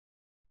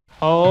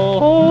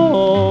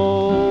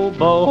Hobo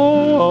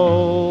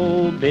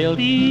Bill,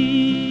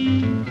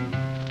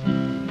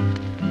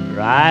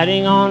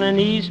 riding on an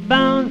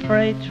eastbound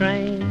freight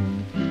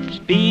train,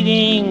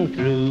 speeding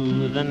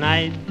through the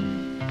night.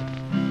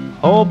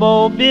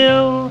 Hobo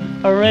Bill,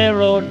 a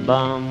railroad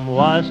bum,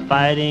 was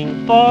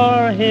fighting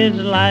for his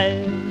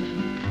life.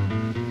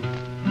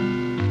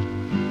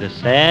 The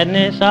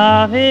sadness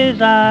of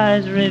his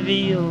eyes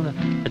revealed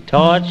the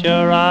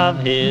torture of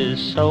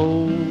his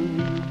soul.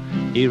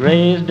 He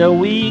raised a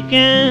weak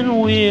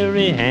and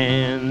weary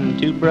hand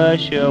to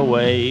brush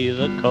away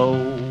the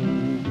cold.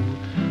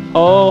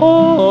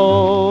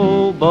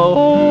 Hobo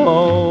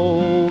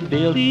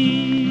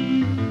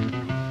Billy,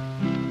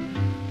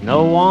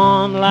 no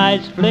warm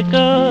lights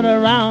flickered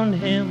around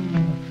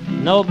him,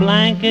 no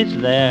blankets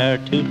there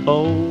to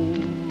fold.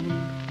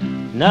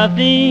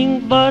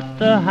 Nothing but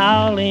the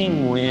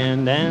howling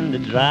wind and the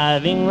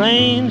driving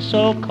rain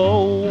so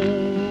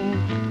cold.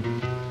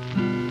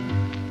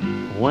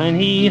 When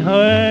he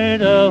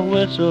heard a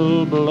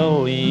whistle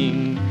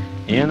blowing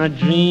in a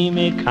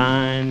dreamy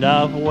kind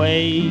of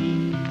way,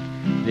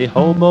 the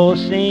hobo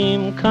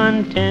seemed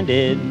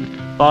contented,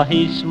 for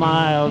he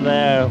smiled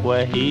there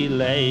where he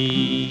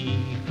lay.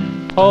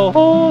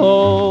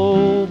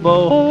 Hobo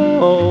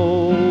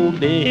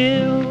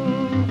Bill,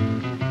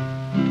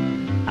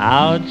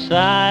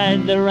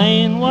 outside the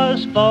rain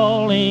was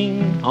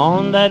falling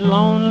on that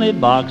lonely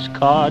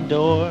boxcar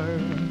door,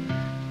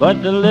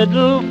 but the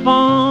little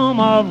form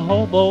of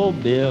Hobo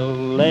Bill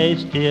lay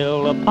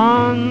still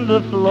upon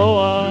the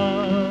floor.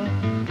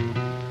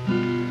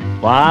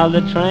 While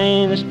the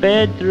train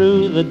sped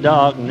through the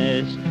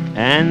darkness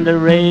and the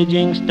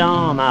raging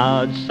storm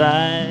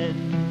outside,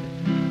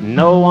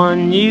 no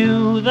one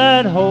knew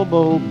that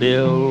Hobo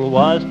Bill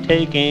was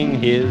taking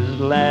his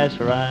last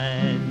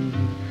ride.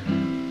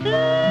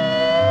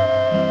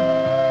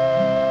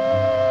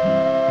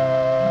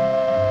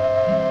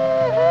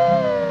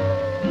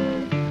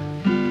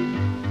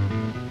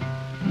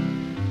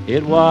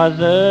 It was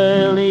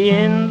early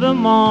in the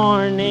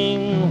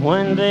morning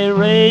when they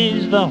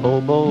raised the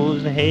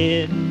hobo's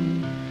head.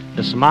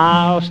 The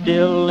smile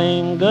still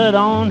lingered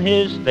on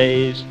his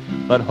face,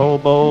 but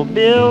Hobo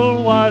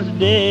Bill was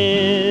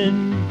dead.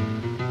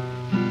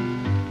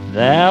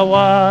 There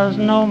was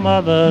no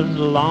mother's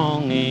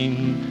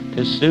longing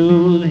to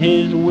soothe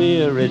his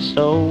weary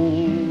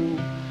soul,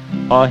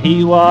 for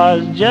he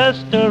was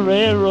just a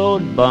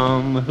railroad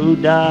bum who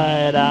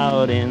died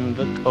out in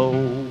the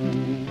cold.